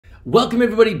Welcome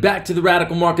everybody back to the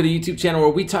Radical Marketer YouTube channel, where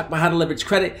we talk about how to leverage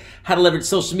credit, how to leverage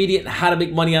social media, and how to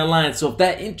make money online. So if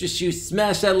that interests you,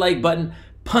 smash that like button,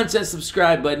 punch that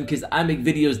subscribe button, because I make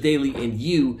videos daily and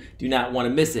you do not want to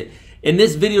miss it. In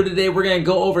this video today, we're going to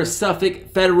go over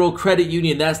Suffolk Federal Credit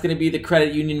Union. That's going to be the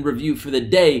credit union review for the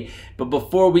day. But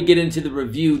before we get into the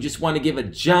review, just want to give a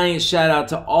giant shout out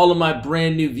to all of my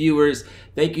brand new viewers.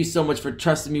 Thank you so much for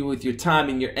trusting me with your time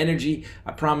and your energy.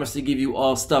 I promise to give you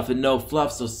all stuff and no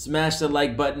fluff, so smash the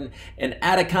like button and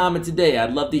add a comment today.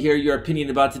 I'd love to hear your opinion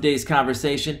about today's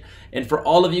conversation. And for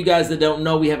all of you guys that don't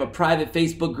know, we have a private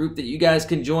Facebook group that you guys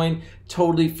can join,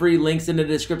 totally free, links in the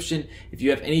description. If you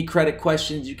have any credit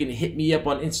questions, you can hit me up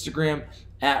on Instagram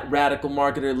at Radical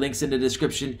Marketer, links in the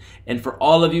description. And for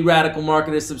all of you Radical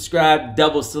Marketers, subscribe,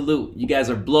 double salute. You guys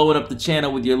are blowing up the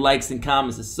channel with your likes and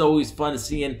comments. It's always fun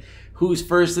seeing who's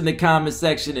first in the comment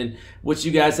section and what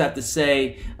you guys have to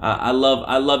say. I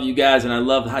love you guys, and I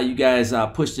love how you guys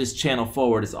push this channel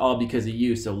forward. It's all because of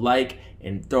you. So like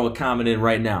and throw a comment in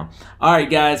right now. All right,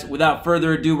 guys, without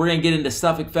further ado, we're gonna get into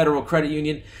Suffolk Federal Credit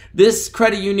Union. This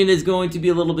credit union is going to be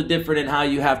a little bit different in how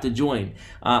you have to join.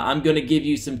 I'm gonna give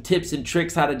you some tips and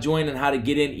tricks how to join and how to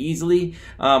get in easily.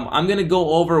 I'm gonna go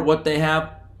over what they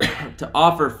have to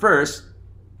offer first,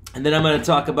 and then I'm gonna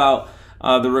talk about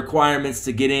the requirements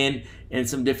to get in and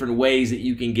some different ways that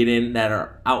you can get in that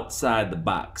are outside the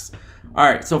box. All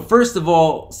right, so first of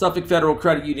all, Suffolk Federal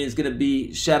Credit Union is going to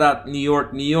be, shout out New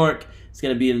York, New York. It's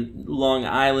going to be in Long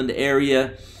Island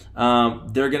area.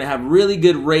 They're going to have really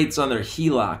good rates on their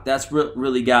HELOC. That's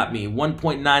really got me.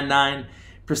 1.99%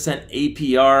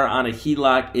 APR on a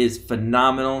HELOC is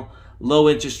phenomenal. Low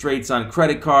interest rates on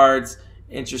credit cards.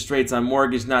 Interest rates on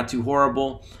mortgage, not too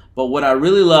horrible. But what I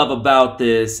really love about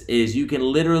this is you can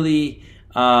literally,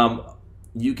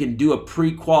 you can do a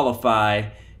pre-qualify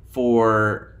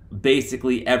for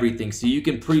basically everything. So you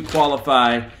can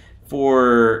pre-qualify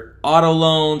for auto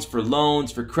loans,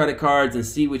 for credit cards, and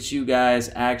see what you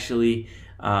guys actually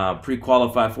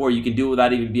pre-qualify for. You can do it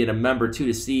without even being a member too,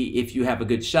 to see if you have a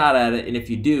good shot at it. And if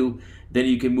you do, then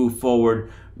you can move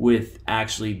forward with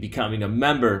actually becoming a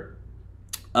member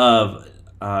of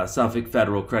Suffolk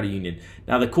Federal Credit Union.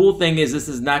 Now the cool thing is this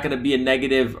is not going to be a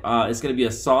negative, it's going to be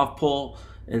a soft pull,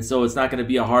 and so it's not going to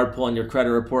be a hard pull on your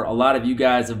credit report. A lot of you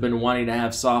guys have been wanting to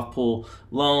have soft pull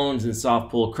loans and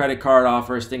soft pull credit card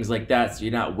offers, things like that, so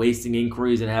you're not wasting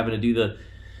inquiries and having to do the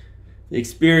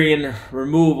Experian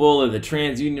removal or the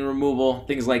TransUnion removal,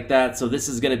 things like that. So this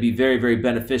is going to be very, very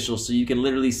beneficial. So you can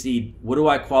literally see, what do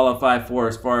I qualify for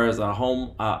as far as a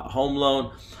home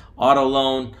loan, auto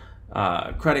loan,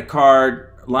 credit card,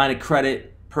 line of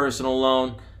credit, personal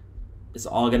loan. It's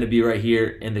all going to be right here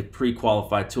in the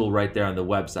pre-qualified tool right there on the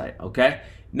website. Okay,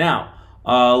 now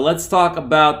let's talk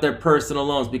about their personal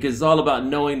loans, because it's all about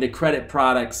knowing the credit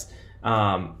products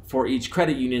for each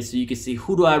credit union, so you can see,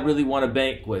 who do I really want to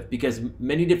bank with, because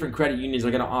many different credit unions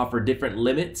are going to offer different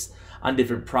limits on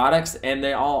different products, and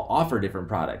they all offer different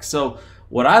products. So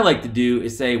what I like to do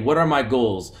is say, what are my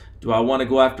goals? Do I want to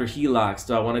go after HELOCs?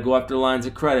 Do I want to go after lines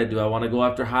of credit? Do I want to go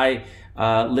after high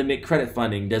limit credit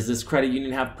funding? Does this credit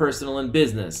union have personal and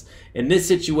business? In this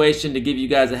situation, to give you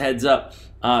guys a heads up,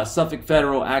 Suffolk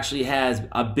Federal actually has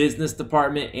a business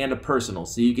department and a personal.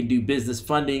 So you can do business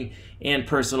funding and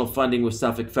personal funding with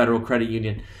Suffolk Federal Credit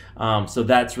Union. So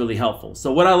that's really helpful.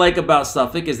 So what I like about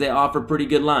Suffolk is they offer pretty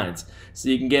good lines. So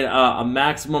you can get a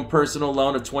maximum personal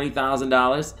loan of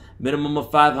 $20,000, minimum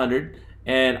of $500,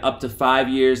 and up to 5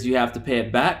 years you have to pay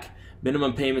it back.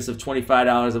 Minimum payments of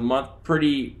 $25 a month,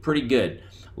 pretty good.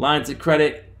 Lines of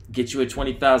credit get you a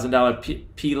 $20,000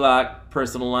 PLOC,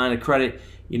 personal line of credit.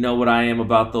 You know what I am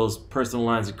about those personal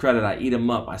lines of credit. I eat them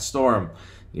up, I store them.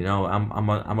 You know,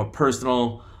 I'm a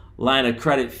personal line of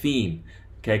credit fiend.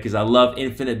 Okay, because I love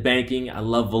infinite banking, I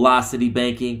love velocity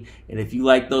banking, and if you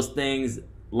like those things,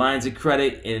 lines of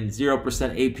credit and 0%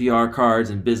 APR cards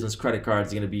and business credit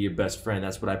cards are going to be your best friend.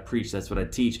 That's what I preach. That's what I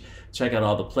teach. Check out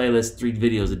all the playlists, 3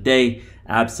 videos a day.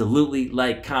 Absolutely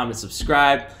like, comment,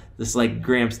 subscribe. Just like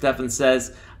Graham Stephan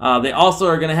says. They also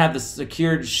are going to have the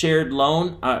secured shared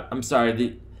loan.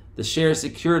 The share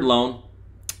secured loan,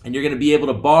 and you're going to be able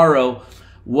to borrow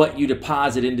what you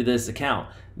deposit into this account.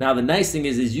 Now the nice thing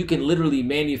is you can literally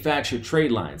manufacture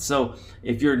trade lines. So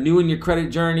if you're new in your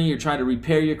credit journey, you're trying to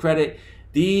repair your credit,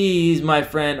 these, my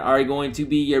friend, are going to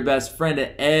be your best friend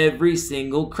at every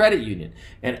single credit union.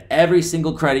 And every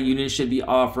single credit union should be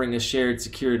offering a shared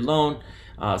secured loan,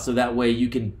 so that way you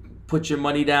can put your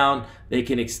money down. They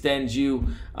can extend you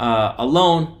a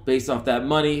loan based off that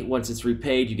money. Once it's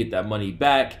repaid, you get that money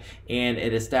back, and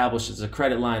it establishes a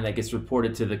credit line that gets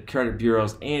reported to the credit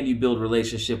bureaus, and you build a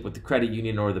relationship with the credit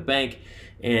union or the bank,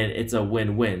 and it's a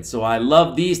win-win. So I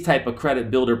love these type of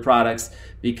credit builder products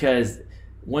because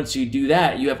once you do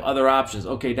that, you have other options.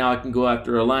 Okay, now I can go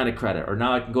after a line of credit, or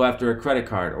now I can go after a credit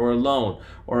card or a loan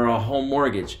or a home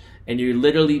mortgage. And you're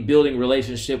literally building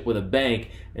relationship with a bank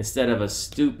instead of a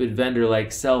stupid vendor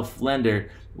like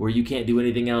Self-Lender where you can't do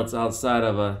anything else outside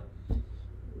of a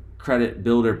credit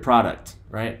builder product,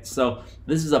 right? So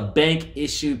this is a bank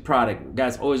issued product.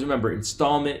 Guys, always remember,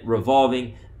 installment,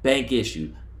 revolving, bank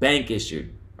issued,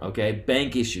 okay?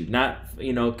 Bank issued, not,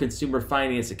 you know, consumer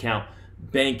finance account,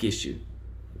 bank issued.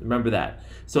 Remember that.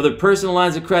 So their personal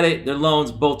lines of credit, their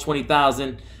loans, both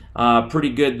 $20,000.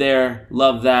 Pretty good there.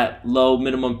 Love that. Low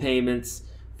minimum payments,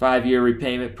 5-year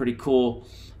repayment. Pretty cool.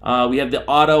 We have the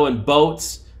auto and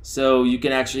boats. So you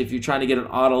can actually, if you're trying to get an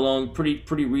auto loan,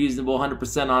 pretty reasonable,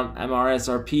 100% on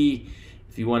MRSRP.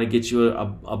 If you want to get you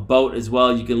a boat as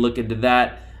well, you can look into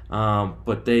that.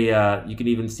 But you can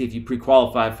even see if you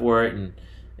pre-qualify for it,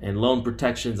 and loan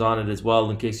protections on it as well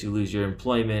in case you lose your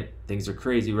employment. Things are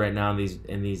crazy right now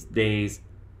in these days.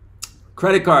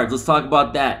 Credit cards, let's talk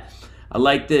about that. I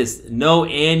like this. No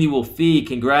annual fee.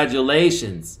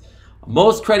 Congratulations.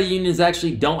 Most credit unions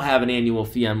actually don't have an annual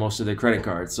fee on most of their credit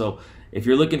cards. So if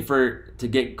you're looking to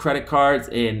get credit cards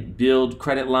and build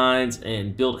credit lines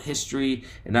and build history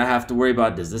and not have to worry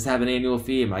about, does this have an annual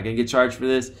fee? Am I going to get charged for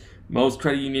this? Most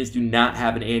credit unions do not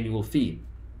have an annual fee.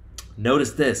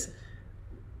 Notice this.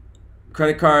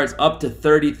 Credit cards up to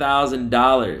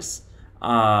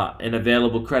 $30,000 in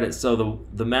available credit. So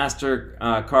the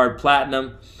MasterCard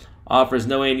Platinum offers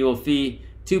no annual fee,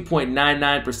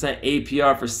 2.99%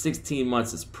 APR for 16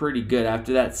 months. Is pretty good.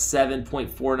 After that,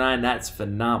 7.49. That's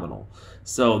phenomenal.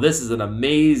 So this is an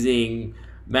amazing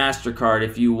MasterCard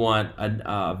if you want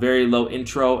a very low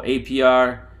intro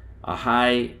APR, a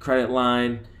high credit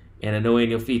line, and a no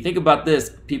annual fee. Think about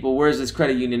this, people. Where's this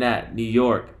credit union at? New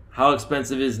York. How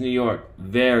expensive is New York?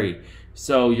 Very.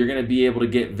 So you're going to be able to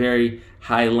get very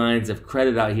high lines of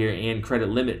credit out here and credit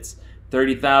limits.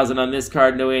 $30,000 on this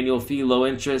card, no annual fee, low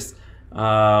interest,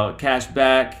 cash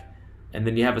back, and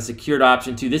then you have a secured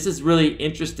option too. This is really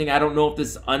interesting. I don't know if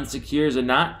this unsecures or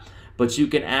not, but you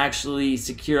can actually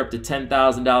secure up to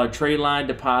 $10,000 trade line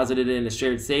deposited in a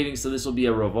shared savings. So this will be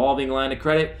a revolving line of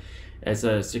credit. It's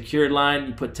a secured line.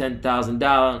 You put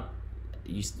 $10,000.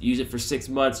 You use it for 6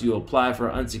 months. You apply for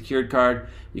an unsecured card.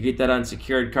 You get that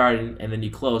unsecured card, and then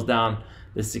you close down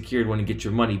the secured one and get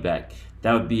your money back.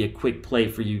 That would be a quick play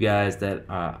for you guys that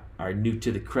are new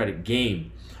to the credit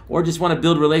game or just want to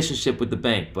build a relationship with the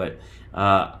bank. But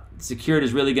secured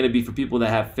is really going to be for people that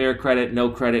have fair credit, no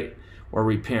credit, or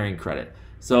repairing credit.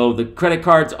 So the credit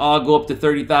cards all go up to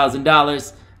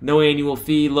 $30,000. No annual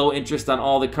fee, low interest on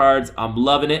all the cards. I'm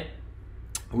loving it.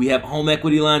 We have home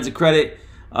equity lines of credit.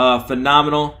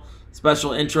 Phenomenal.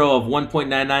 Special intro of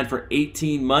 1.99 for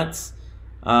 18 months,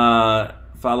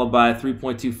 followed by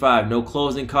 3.25. No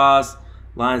closing costs.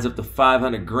 Lines up to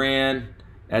 500 grand.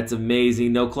 That's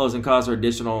amazing. No closing costs or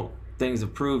additional things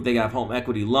approved. They got home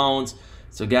equity loans.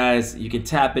 So guys, you can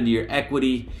tap into your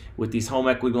equity with these home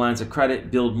equity lines of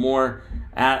credit, build more,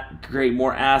 create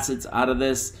more assets out of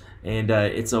this, and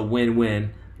it's a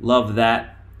win-win. Love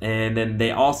that. And then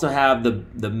they also have the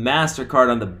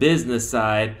MasterCard on the business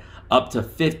side up to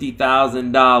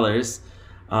 $50,000.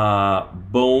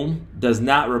 Boom. Does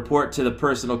not report to the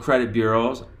personal credit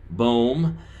bureaus.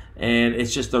 Boom. And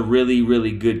it's just a really,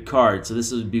 really good card. So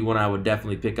this would be one I would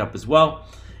definitely pick up as well.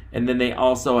 And then they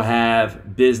also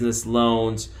have business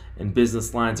loans and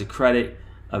business lines of credit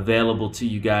available to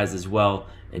you guys as well.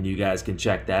 And you guys can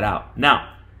check that out.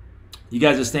 Now, you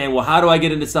guys are saying, well, how do I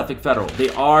get into Suffolk Federal? They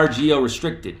are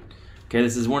geo-restricted. Okay,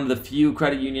 this is one of the few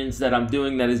credit unions that I'm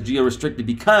doing that is geo-restricted,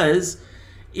 because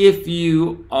if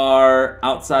you are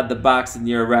outside the box and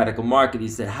you're a radical market, you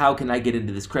said, how can I get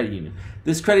into this credit union?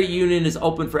 This credit union is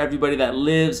open for everybody that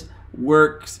lives,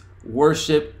 works,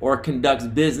 worship, or conducts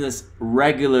business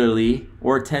regularly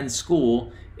or attends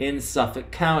school in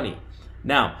Suffolk County.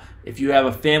 Now, if you have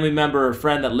a family member or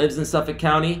friend that lives in Suffolk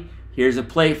County, here's a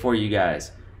play for you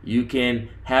guys. You can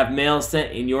have mail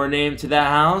sent in your name to that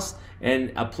house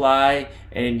and apply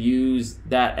and use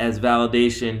that as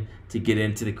validation to get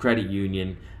into the credit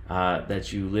union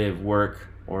that you live, work,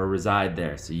 or reside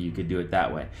there. So you could do it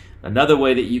that way. Another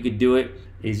way that you could do it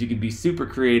is you could be super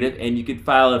creative and you could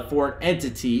file a foreign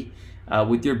entity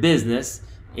with your business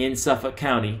in Suffolk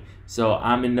County. So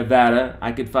I'm in Nevada.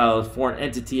 I could file a foreign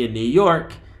entity in New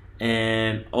York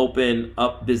and open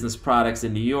up business products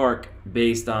in New York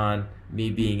based on me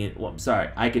being in, well, I'm sorry,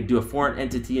 I could do a foreign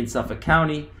entity in Suffolk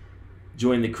County,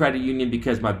 join the credit union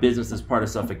because my business is part of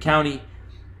Suffolk County,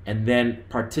 and then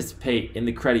participate in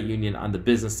the credit union on the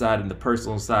business side and the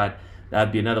personal side.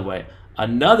 That'd be another way.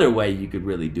 Another way you could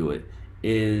really do it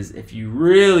is if you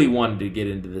really wanted to get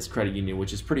into this credit union,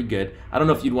 which is pretty good. I don't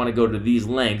know if you'd want to go to these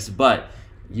lengths, but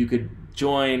you could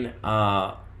join,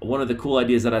 one of the cool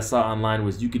ideas that I saw online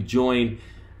was you could join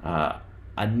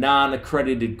a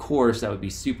non-accredited course that would be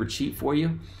super cheap for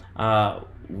you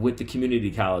with the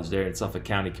community college there in Suffolk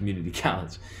County Community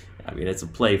College. I mean, it's a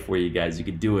play for you guys. You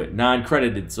could do it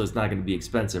non-credited, so it's not going to be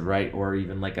expensive, right? Or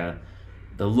even like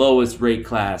the lowest rate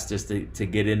class just to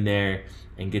get in there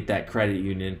and get that credit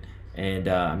union. And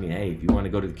I mean, hey, if you want to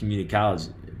go to the community college,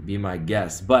 be my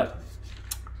guest. But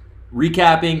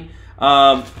recapping,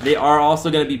 they are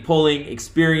also going to be pulling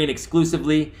Experian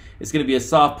exclusively. It's going to be a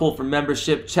soft pull for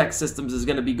membership. Check systems is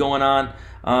going to be going on.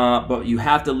 But you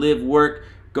have to live, work,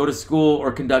 go to school,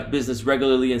 or conduct business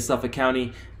regularly in Suffolk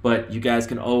County. But you guys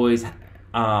can always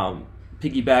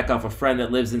piggyback off a friend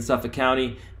that lives in Suffolk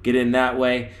County, get in that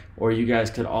way. Or you guys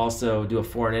could also do a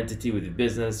foreign entity with your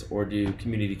business or do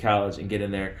community college and get in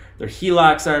there. Their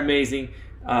HELOCs are amazing.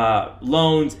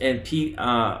 Loans and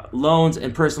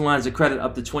personal lines of credit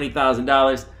up to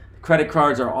 $20,000. Credit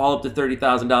cards are all up to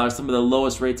 $30,000. Some of the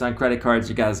lowest rates on credit cards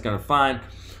you guys are going to find.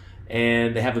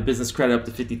 And they have a business credit up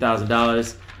to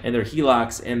 $50,000. And their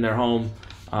HELOCs and their home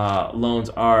loans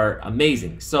are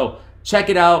amazing. So check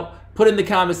it out. Put in the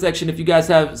comment section if you guys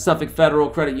have Suffolk Federal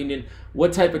Credit Union.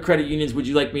 What type of credit unions would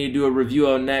you like me to do a review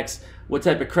on next? What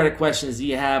type of credit questions do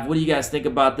you have? What do you guys think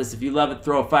about this? If you love it,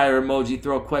 throw a fire emoji,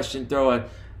 throw a question, throw a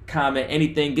comment,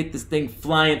 anything. Get this thing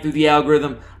flying through the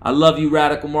algorithm. I love you,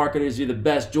 radical marketers. You're the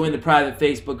best. Join the private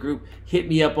Facebook group. Hit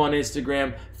me up on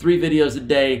Instagram. 3 videos a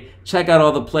day. Check out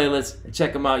all the playlists and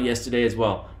check them out yesterday as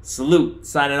well. Salute.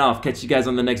 Signing off. Catch you guys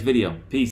on the next video. Peace.